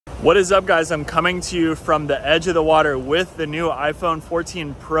What is up, guys? I'm coming to you from the edge of the water with the new iPhone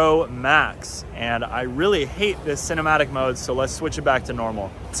 14 Pro Max, and I really hate this cinematic mode, so let's switch it back to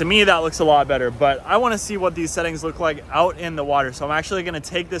normal. To me, that looks a lot better, but I want to see what these settings look like out in the water, so I'm actually going to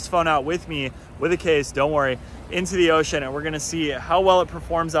take this phone out with me, with a case, don't worry, into the ocean, and we're going to see how well it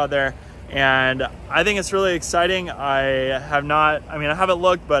performs out there. And I think it's really exciting. I haven't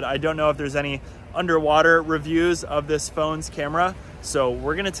looked, but I don't know if there's any underwater reviews of this phone's camera. So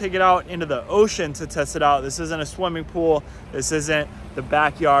we're gonna take it out into the ocean to test it out. This isn't a swimming pool. This isn't the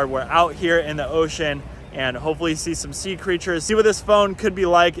backyard. We're out here in the ocean and hopefully see some sea creatures. See what this phone could be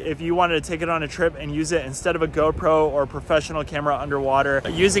like if you wanted to take it on a trip and use it instead of a GoPro or a professional camera underwater.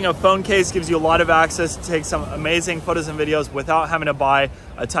 Using a phone case gives you a lot of access to take some amazing photos and videos without having to buy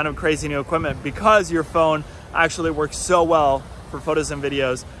a ton of crazy new equipment, because your phone actually works so well for photos and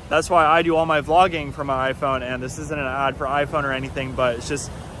videos. That's why I do all my vlogging from my iPhone, and this isn't an ad for iPhone or anything, but it's just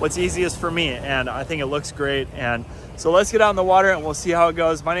what's easiest for me, and I think it looks great. And so let's get out in the water and we'll see how it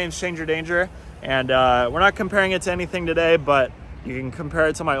goes. My name's Stranger Danger, and we're not comparing it to anything today, but you can compare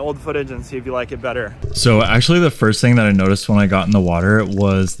it to my old footage and see if you like it better. So actually the first thing that I noticed when I got in the water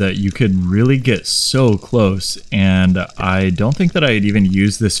was that you could really get so close, and I don't think that I had even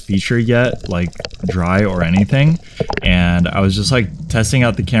used this feature yet, like dry or anything. And I was just like testing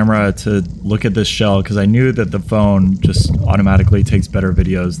out the camera to look at this shell, because I knew that the phone just automatically takes better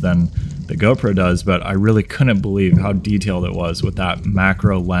videos than the GoPro does, but I really couldn't believe how detailed it was with that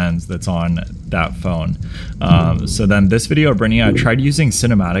macro lens that's on that phone. So then this video, Brittany, I tried using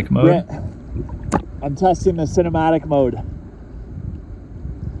cinematic mode. I'm testing the cinematic mode.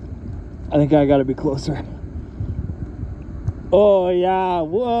 I think I gotta be closer. Oh yeah,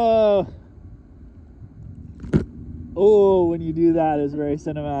 whoa. Oh, when you do that, it's very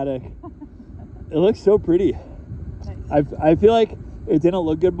cinematic. It looks so pretty. I feel like it didn't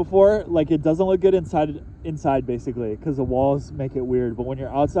look good before. Like, it doesn't look good inside basically, because the walls make it weird, but when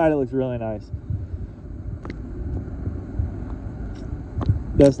you're outside it looks really nice.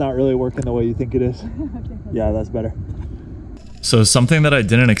 That's not really working the way you think it is. Yeah, that's better. So something that I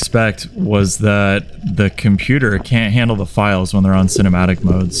didn't expect was that the computer can't handle the files when they're on cinematic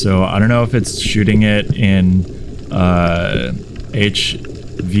mode. So I don't know if it's shooting it in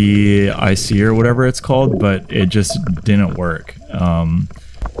HVIC or whatever it's called, but it just didn't work.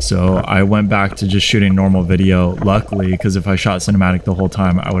 So I went back to just shooting normal video, luckily, because if I shot cinematic the whole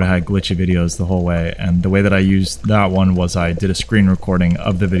time, I would have had glitchy videos the whole way. And the way that I used that one was I did a screen recording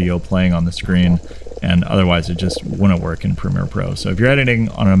of the video playing on the screen, and otherwise it just wouldn't work in Premiere Pro. So if you're editing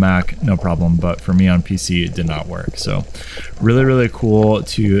on a Mac, no problem, but for me on PC, it did not work. So really, really cool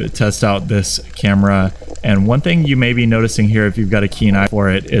to test out this camera. And one thing you may be noticing here, if you've got a keen eye for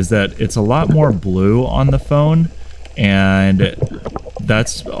it, is that it's a lot more blue on the phone. And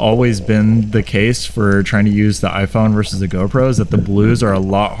that's always been the case for trying to use the iPhone versus the GoPro, is that the blues are a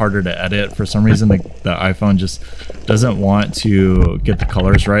lot harder to edit. For some reason, the iPhone just doesn't want to get the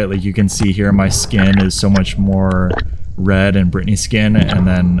colors right. Like you can see here, my skin is so much more red and Brittany's skin, and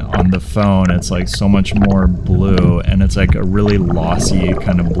then on the phone it's like so much more blue, and it's like a really lossy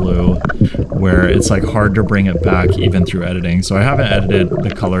kind of blue where it's like hard to bring it back even through editing. So I haven't edited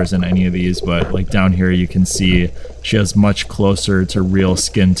the colors in any of these, but like down here you can see she has much closer to real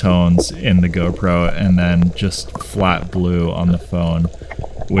skin tones in the GoPro, and then just flat blue on the phone,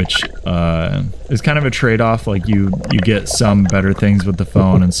 which is kind of a trade-off. Like you get some better things with the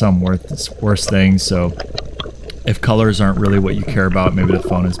phone and some worse things. So if colors aren't really what you care about, maybe the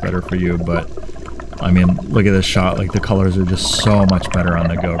phone is better for you. But I mean, look at this shot. Like the colors are just so much better on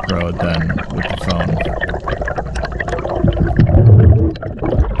the GoPro than with the phone.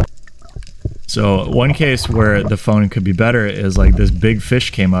 So one case where the phone could be better is like this big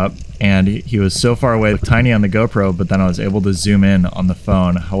fish came up, and he was so far away, tiny on the GoPro, but then I was able to zoom in on the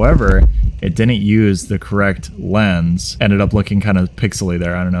phone. However, it didn't use the correct lens. Ended up looking kind of pixely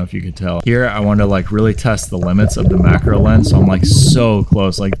there. I don't know if you could tell. Here, I wanted to like really test the limits of the macro lens. So I'm like so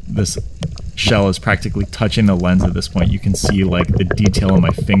close, like this shell is practically touching the lens at this point. You can see like the detail on my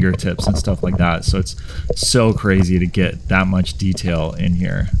fingertips and stuff like that. So it's so crazy to get that much detail in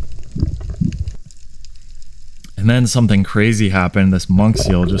here. And then something crazy happened. This monk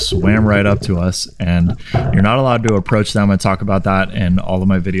seal just swam right up to us, and you're not allowed to approach them. I talk about that in all of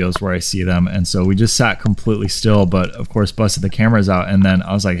my videos where I see them. And so we just sat completely still, but of course busted the cameras out. And then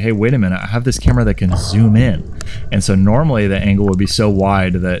I was like, hey, wait a minute, I have this camera that can zoom in. And so normally the angle would be so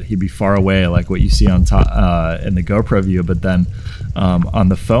wide that he'd be far away, like what you see on top in the GoPro view. But then on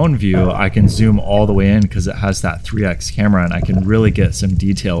the phone view, I can zoom all the way in because it has that 3x camera, and I can really get some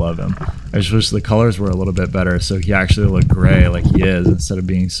detail of him. I just wish the colors were a little bit better so he actually looked gray like he is instead of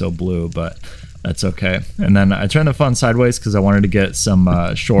being so blue, but that's okay. And then I turned the phone sideways because I wanted to get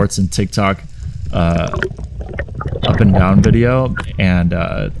some shorts and TikTok up and down video, and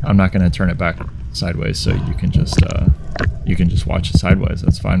I'm not going to turn it back sideways, so you can just watch it sideways.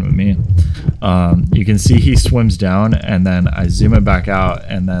 That's fine with me. You can see he swims down, and then I zoom it back out,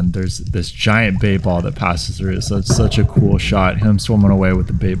 and then there's this giant bait ball that passes through. So it's such a cool shot, him swimming away with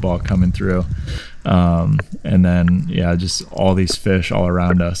the bait ball coming through. And then yeah, just all these fish all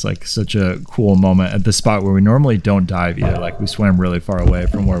around us, like such a cool moment at the spot where we normally don't dive either. Like we swam really far away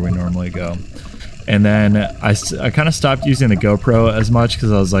from where we normally go. And then I kind of stopped using the GoPro as much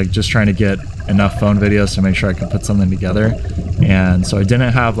because I was like just trying to get enough phone videos to make sure I could put something together. And so I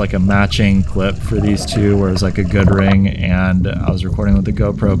didn't have like a matching clip for these two where it was like a good ring and I was recording with the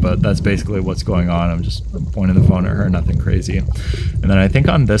GoPro, but that's basically what's going on. I'm pointing the phone at her, nothing crazy. And then I think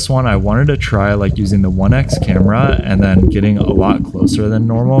on this one, I wanted to try like using the 1X camera and then getting a lot closer than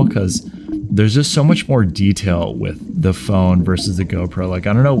normal because there's just so much more detail with the phone versus the GoPro. Like,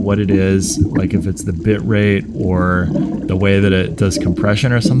 I don't know what it is, like if it's the bit rate or the way that it does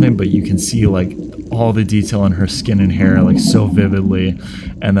compression or something, but you can see like all the detail in her skin and hair like so vividly.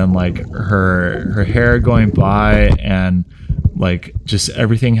 And then like her hair going by, and like just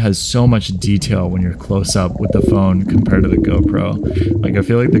everything has so much detail when you're close up with the phone compared to the GoPro. Like I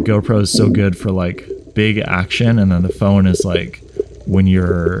feel like the GoPro is so good for like big action, and then the phone is like when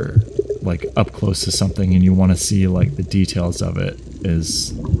you're like up close to something and you want to see like the details of it,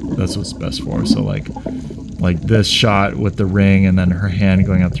 that's what's best for. So like this shot with the ring and then her hand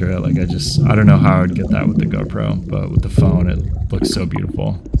going up through it, like I don't know how I would get that with the GoPro, but with the phone it looks so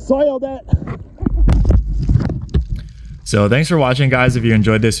beautiful. Soiled it. So thanks for watching, guys. If you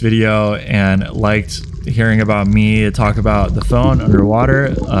enjoyed this video and liked hearing about me talk about the phone underwater,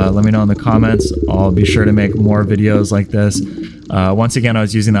 let me know in the comments. I'll be sure to make more videos like this. Once again, I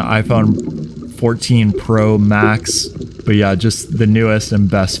was using the iPhone 14 Pro Max, but yeah, just the newest and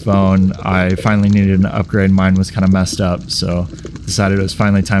best phone. I finally needed an upgrade. Mine was kind of messed up, so decided it was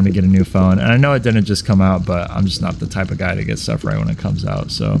finally time to get a new phone. And I know it didn't just come out, but I'm just not the type of guy to get stuff right when it comes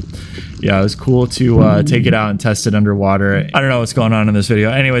out. So yeah, it was cool to take it out and test it underwater. I don't know what's going on in this video.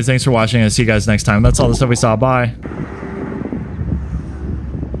 Anyways, thanks for watching. I'll see you guys next time. That's all the stuff we saw. Bye.